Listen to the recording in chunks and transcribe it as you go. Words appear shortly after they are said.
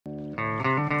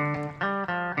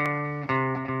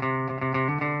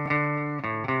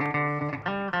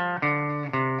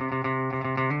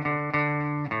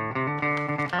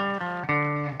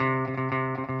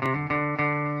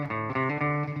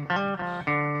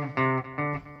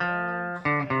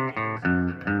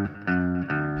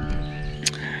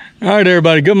All right,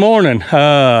 everybody, good morning.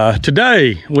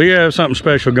 Today we have something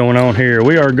special going on here.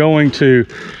 We are going to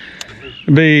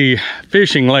be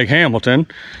fishing Lake Hamilton,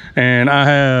 and I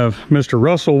have Mr.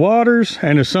 Russell Waters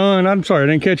and his son. I'm sorry, I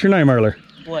didn't catch your name earlier.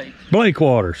 Blake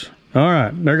Waters. All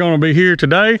right, they're going to be here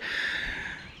today.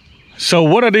 So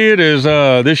what I did is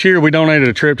this year we donated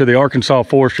a trip to the Arkansas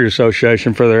Forestry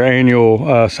Association for their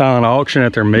annual silent auction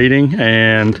at their meeting,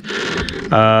 and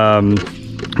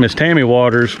Miss Tammy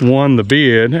Waters won the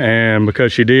bid, and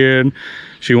because she did,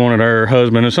 she wanted her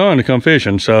husband and son to come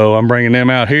fishing. So I'm bringing them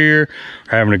out here,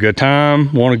 having a good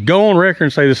time. Want to go on record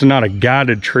and say this is not a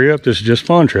guided trip. This is just a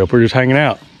fun trip. We're just hanging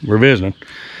out. We're visiting.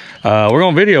 We're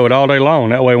going to video it all day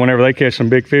long. That way, whenever they catch some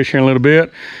big fish here in a little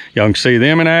bit, y'all can see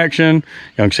them in action.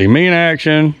 Y'all can see me in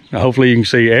action. Hopefully, you can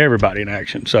see everybody in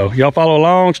action. So y'all follow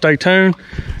along. Stay tuned.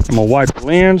 I'm going to wipe the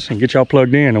lens and get y'all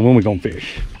plugged in, and when we're going to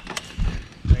fish.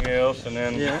 Anything else, and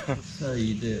then So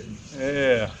you did.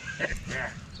 Yeah.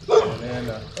 And then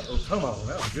oh, come on,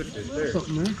 that was a good fish there.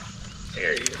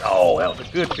 There you go. Oh, that was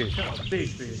a good fish. That was a big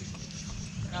fish.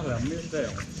 How did I miss that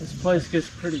one? This place gets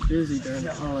pretty busy during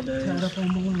the holidays. That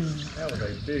was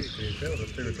a big fish. That was a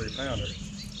 2 or 3 pounder.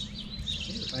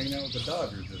 He was hanging out with the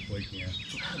Dodgers this weekend.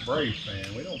 I'm a Braves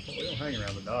fan. We don't hang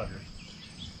around the Dodgers.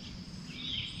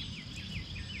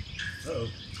 Uh-oh.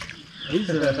 He's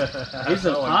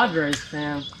a Padres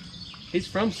fan. He's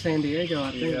from San Diego,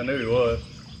 I think. Yeah, I knew he was.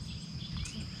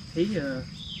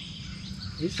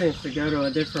 He seems to go to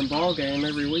a different ball game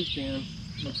every weekend.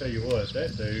 I'm gonna tell you what,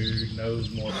 that dude knows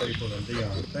more people than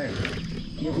Deion Sanders.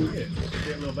 Come on, get it.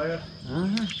 Get a little bass.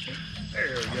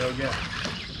 There we go, got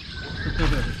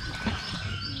it.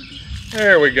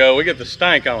 There we go. We get the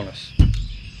stank on us.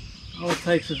 All it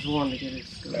takes is one to get it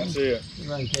scored. That's it.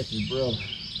 You're right, catch his brother.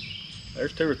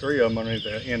 There's 2 or 3 of them underneath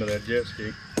the end of that jet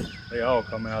ski. They all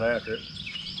come out after it.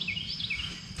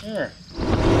 There. They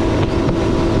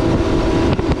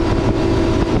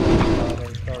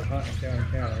started hunting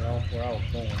county where I was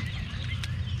born.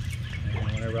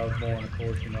 And whenever I was born, of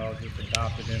course, you know, I was just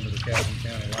adopted into the Calvin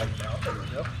County lifestyle. There we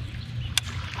go.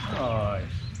 Nice.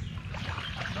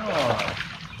 Nice.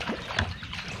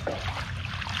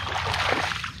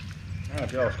 Now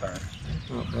it's y'all's turn.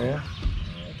 Not bad.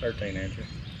 13 inches.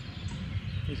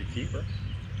 He's a keeper.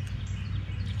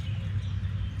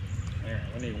 There,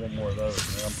 we need one more of those,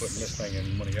 and then I'm putting this thing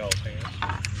in one of y'all's hands.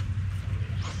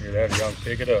 Here, that y'all can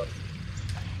pick it up.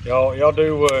 Y'all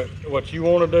do what you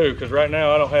want to do, because right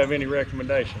now I don't have any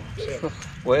recommendation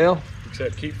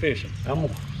except keep fishing. I'm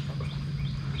gonna.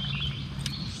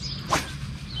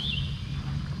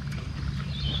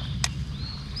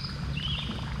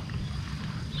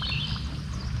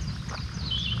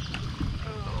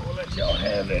 We'll let y'all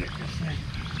have it.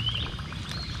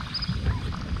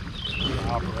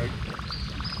 Operate.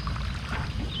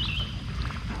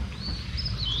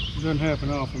 It doesn't happen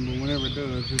often, but whenever it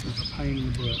does, this is a pain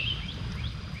in the butt.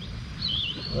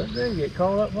 What did they get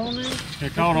caught up on there? They're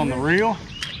caught on the reel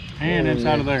and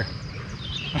inside of there.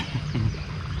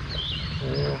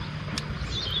 Yeah.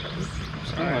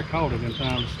 I caught it in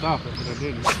time to stop it, but I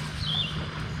didn't.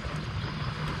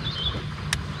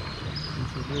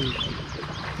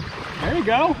 There you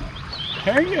go.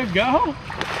 There you go.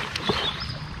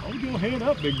 Hold your head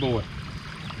up, big boy.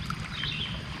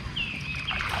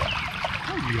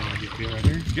 Where you gonna get there right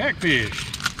there? Jackfish.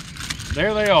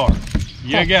 There they are.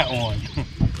 You got one.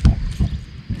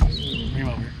 Bring him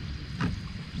over here.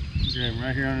 Grab him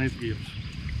right here underneath the gills.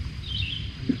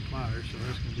 I got pliers, so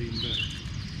that's gonna be even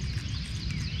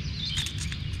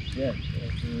better.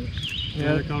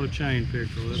 Yeah, they're called a chain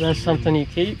pickerel. Is that something you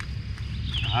keep?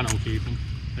 I don't keep them.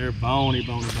 They're bony,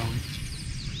 bony, bony.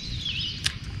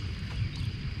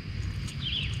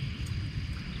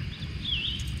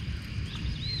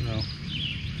 So,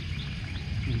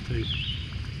 let me see.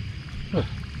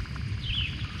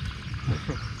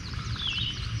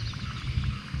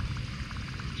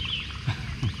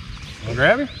 Wanna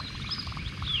grab him?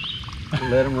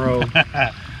 Let him roll.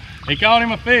 He called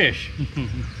him a fish.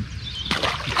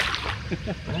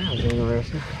 That was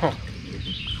interesting.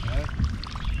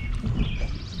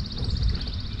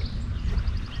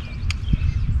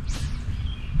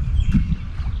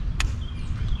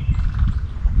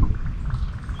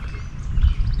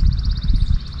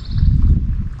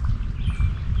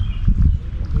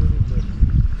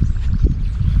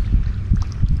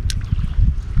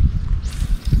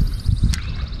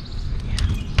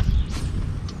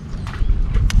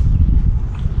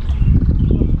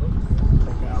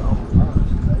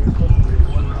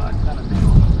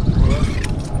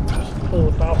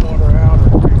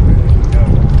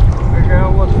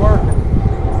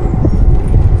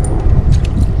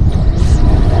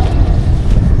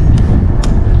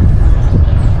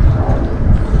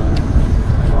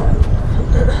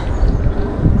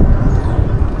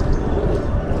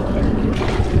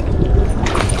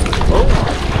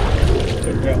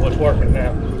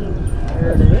 now.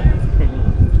 There it is.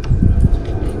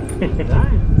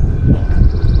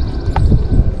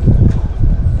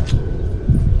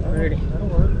 Ready. That'll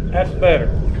work. That's better.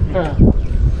 Huh.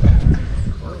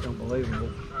 That's unbelievable.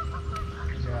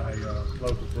 Got a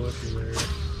local butcher there.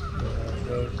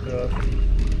 Does stuff.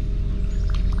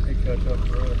 He cuts up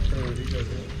for us too. He does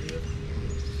it.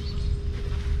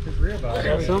 His ribeye.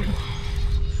 Got something?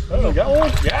 Oh, got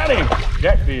one. Got him.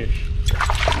 Jackfish.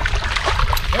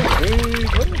 That's big.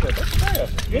 What is that? That's a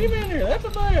bass. Get him in there. That's a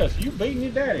bass. You beating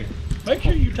your daddy. Make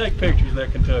sure you take pictures of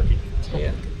that Kentucky.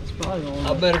 Yeah. It's probably the one.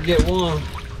 I better get one.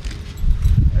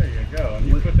 There you go. And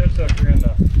you put that sucker in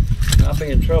the. I'll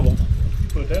be in trouble. You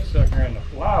put that sucker in the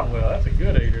live well. That's a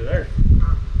good eater there.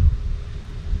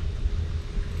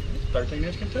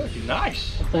 13-inch Kentucky.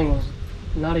 Nice. That thing was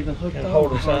not even hooked And on.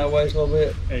 hold her sideways a little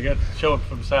bit. And you got to show it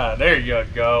from the side. There you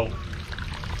go.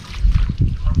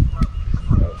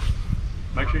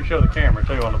 Make sure you show the camera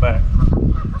too on the back.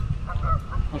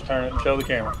 Let's turn it and show the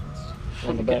camera.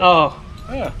 On the back. Oh,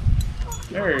 Yeah.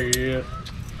 There he is.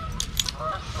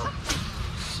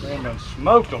 And then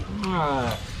smoked them.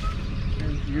 Alright.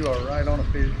 You are right on a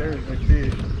fish. There's the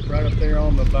fish right up there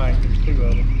on the bank. There's two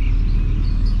of them.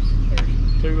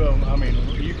 There's two of them. I mean,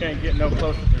 you can't get no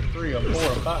closer. There's 3 or 4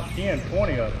 or 5, 10,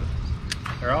 20 of them.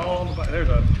 They're all on the bank. There's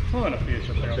a ton of fish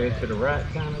up there. Straight to the right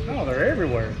kind of. No, they're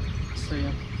everywhere. see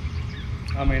ya.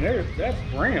 I mean, that's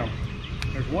brim.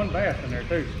 There's one bass in there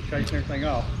too, chasing everything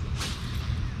off.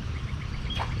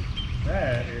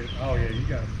 That is, oh yeah, you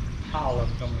got a pile of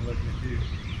them coming looking at you.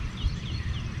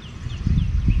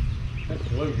 That's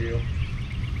bluegill.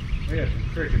 We had some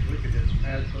crickets, we could just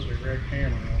absolutely wreck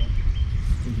hammer on them.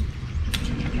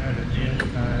 That's a gem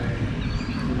thing.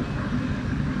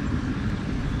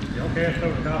 Don't cast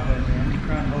over top of that, man. I'm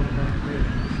trying to hold the first fish.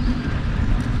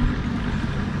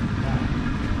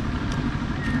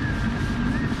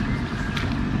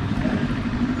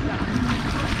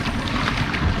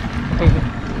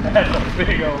 That's a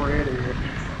big old Redear.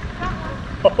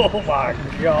 Oh my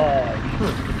God.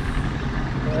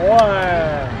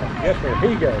 Wow. Guess where he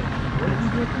goes?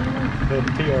 Little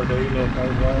TRD, little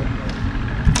code.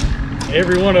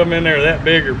 Every one of them in there that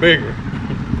big or bigger.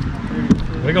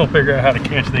 We're going to figure out how to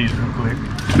catch these real quick.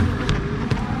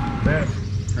 That's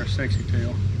our sexy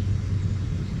tail.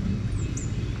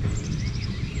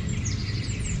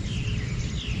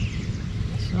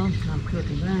 Sun's kind of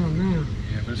cooking down now.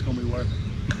 Yeah, but it's going to be worth it.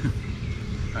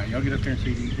 All right, y'all get up there and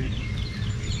see if you can catch it.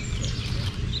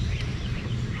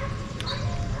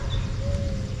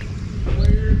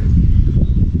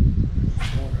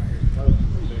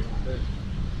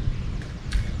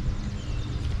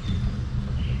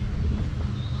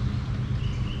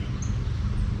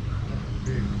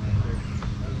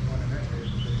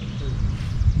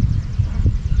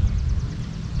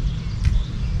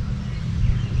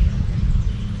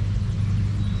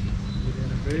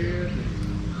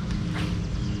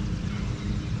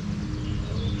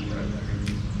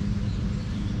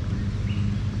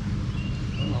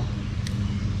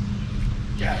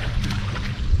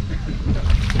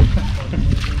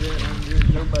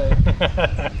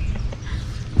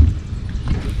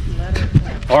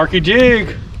 Arky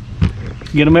jig,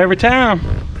 get them every time.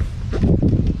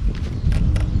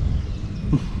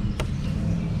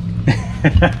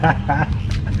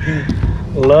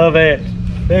 Love it.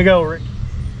 Big old Rick.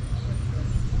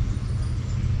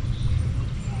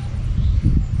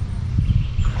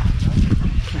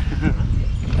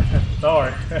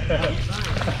 Sorry.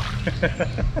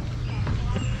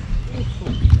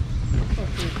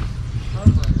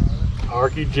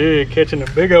 Arky jig catching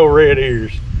the big old red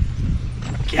ears.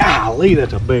 Golly,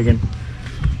 that's a big one.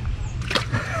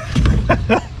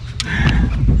 There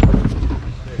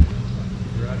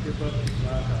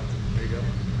you go.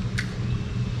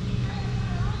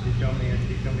 Keep coming in,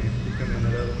 keep coming in, keep coming in.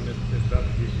 That other one that's about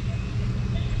to get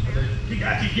you. He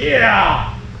got you,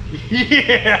 yeah!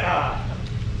 Yeah!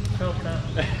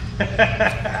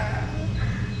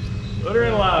 Put her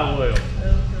in live well.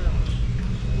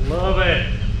 Love it.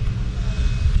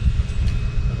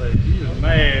 I think she was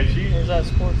mad. There's that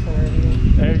sports center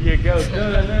again. There you go.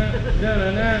 Dun-dun-dun,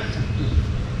 dun-dun-dun.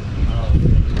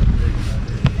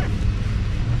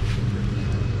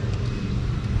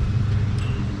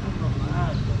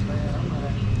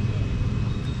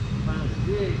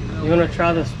 You want to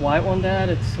try this white one, Dad?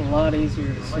 It's a lot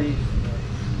easier to see.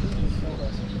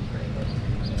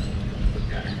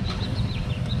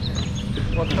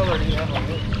 What color do you have on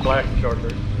this? Black and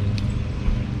chartreuse.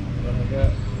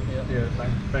 Yeah. Yeah,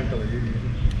 same color you're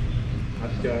using. I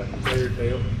just got clear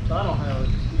tail. So I don't have.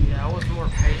 Yeah, I was more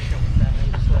patient with that.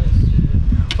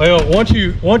 Well, once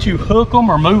you hook them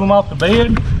or move them off the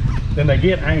bed, then they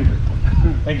get angry.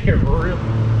 They get real.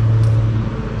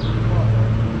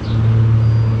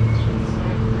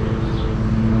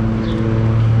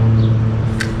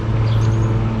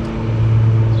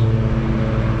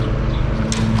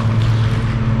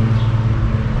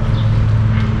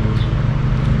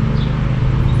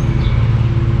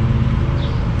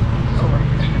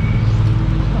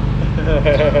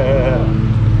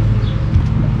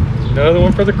 Another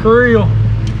one for the creel.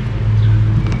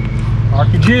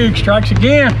 Arky jig strikes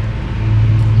again.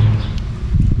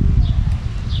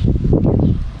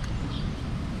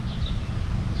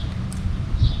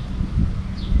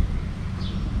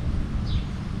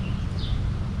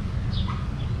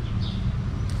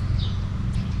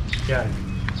 Got it.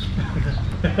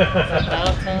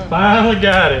 Finally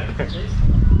got it.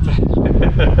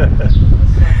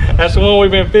 That's the one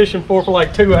we've been fishing for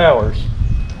like 2 hours.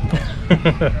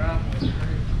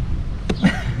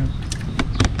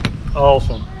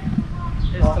 Awesome.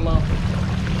 It's come off.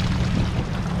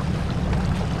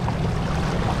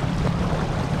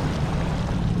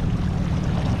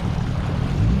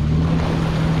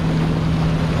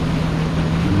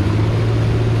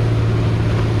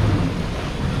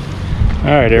 All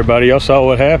right, everybody, y'all saw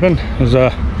what happened. It was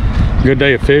a good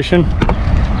day of fishing.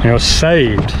 It was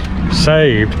saved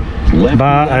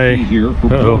by a,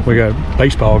 uh-oh, we got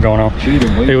baseball going on.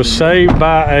 It was saved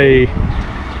by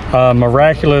a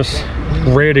miraculous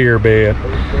Redear bed.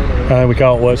 We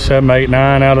caught, what, 7, 8,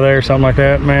 9 out of there, something like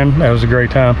that. Man, that was a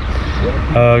great time.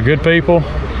 Good people,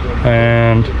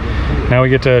 and now we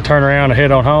get to turn around and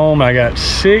head on home. I got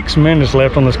 6 minutes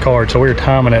left on this card, so we're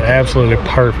timing it absolutely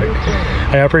perfect.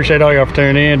 Hey, I appreciate all y'all for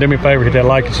tuning in. Do me a favor, hit that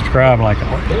like and subscribe, and like,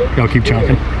 y'all keep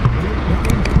chunking.